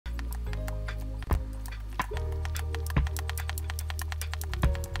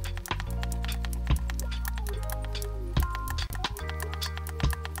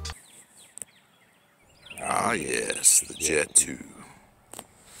Ah yes, the Jet II.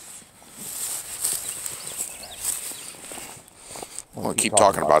 I'm going to keep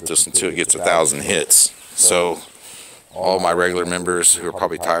talking about this until it gets 1,000 hits. So, all my regular members who are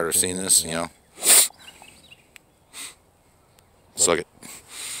probably tired of seeing this, you know, suck it.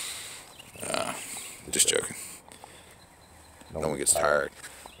 Just joking. No one gets tired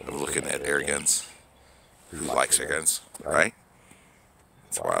of looking at air guns. Who likes air guns, right?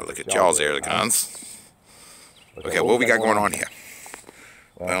 That's why I look at y'all's air guns. Okay, what we got going on here?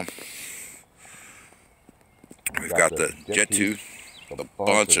 Well, we've got the Jet II, a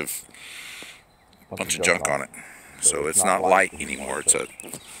bunch of junk on it. So it's not light anymore. It's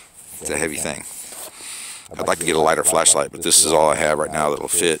a heavy thing. I'd like to get a lighter flashlight, but this is all I have right now that'll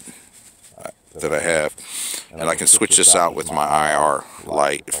fit that I have. And I can switch this out with my IR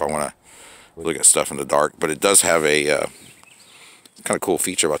light if I want to look at stuff in the dark. But it does have a kind of cool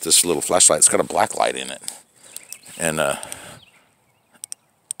feature about this little flashlight. It's got a black light in it, and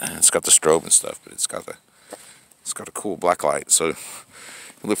it's got the strobe and stuff. But it's got a cool black light, so you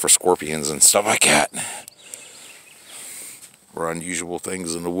look for scorpions and stuff like that, or unusual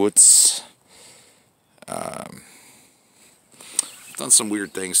things in the woods. Done some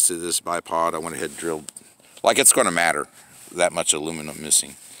weird things to this bipod. I went ahead and drilled, like it's going to matter that much aluminum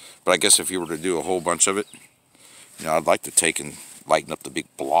missing. But I guess if you were to do a whole bunch of it, you know, I'd like to take and lighten up the big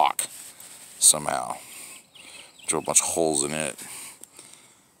block somehow. Drill a bunch of holes in it.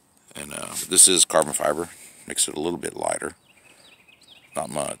 And this is carbon fiber. Makes it a little bit lighter. Not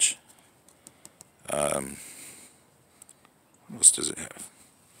much. What else does it have?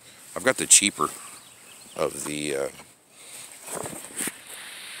 I've got the cheaper of the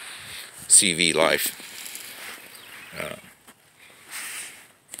CV Life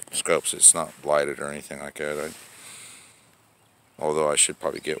scopes. It's not lighted or anything like that. Although I should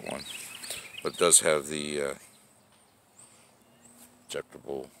probably get one. But it does have the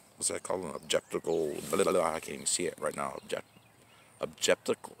objectable, what's that called? An objectical, blah, blah, blah, I can't even see it right now.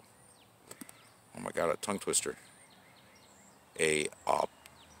 Objectical. Oh my god, a tongue twister. A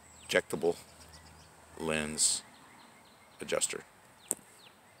objectable lens adjuster.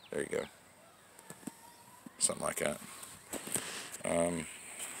 There you go. Something like that.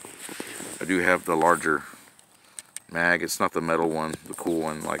 I do have the larger mag. It's not the metal one, the cool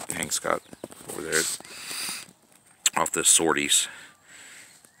one like Hank's got over there. It's off the Sorties.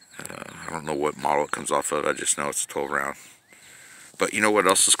 I don't know what model it comes off of. I just know it's a 12 round. But you know what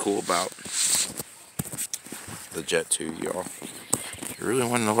else is cool about the Jet II, y'all? You really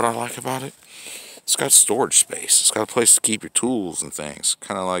want to know what I like about it? It's got storage space. It's got a place to keep your tools and things.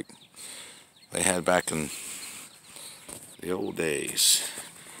 Kind of like they had back in the old days.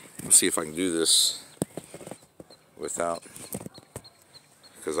 Let's see if I can do this without,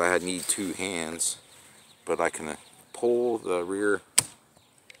 because I need two hands, but I can pull the rear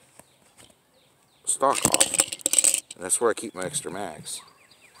stock off. And that's where I keep my extra mags.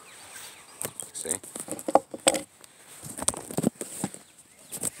 See?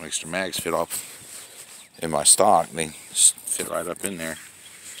 My extra mags fit off in my stock. They just fit right up in there.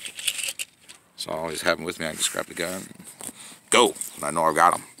 So I always have them with me. I just grab the gun and go. And I know I've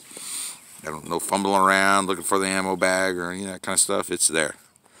got them. I don't no fumbling around looking for the ammo bag or any of that kind of stuff. It's there.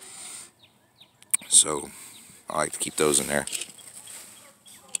 So I like to keep those in there.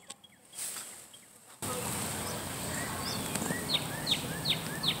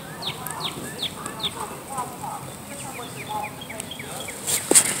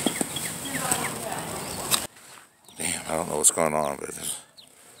 Damn, I don't know what's going on, but there's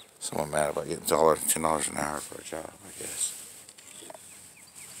someone mad about getting $10 an hour for a job, I guess.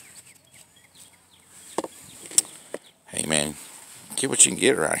 Hey man, get what you can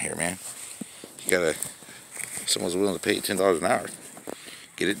get around here, man. You gotta, if someone's willing to pay you $10 an hour,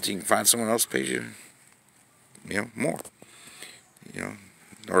 get it until you can find someone else who pays you, more.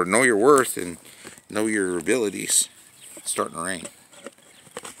 Or know your worth and know your abilities. It's starting to rain.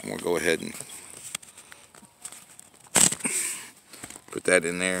 I'm gonna go ahead and put that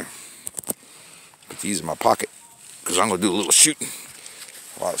in there. Put these in my pocket because I'm gonna do a little shooting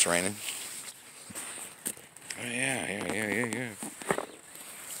while it's raining. Oh, yeah.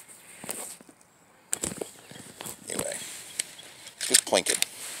 Anyway, just plinking.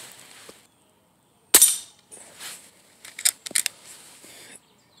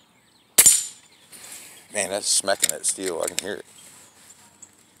 Man, that's smacking that steel. I can hear it.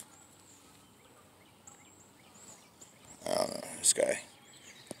 I don't know, this guy.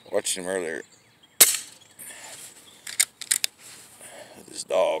 I watched him earlier. This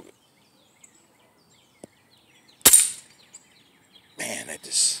dog. Man, that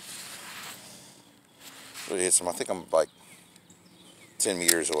just Hopefully it hits them. I think I'm like 10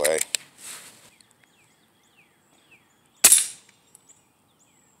 meters away.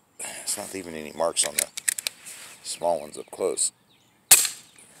 It's not leaving any marks on the small ones up close.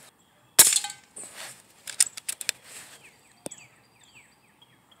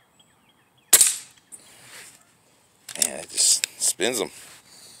 Man, it just spins them.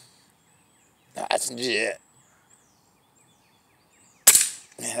 Hatsan Jet.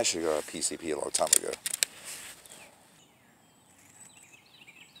 Man, I should have got a PCP a long time ago.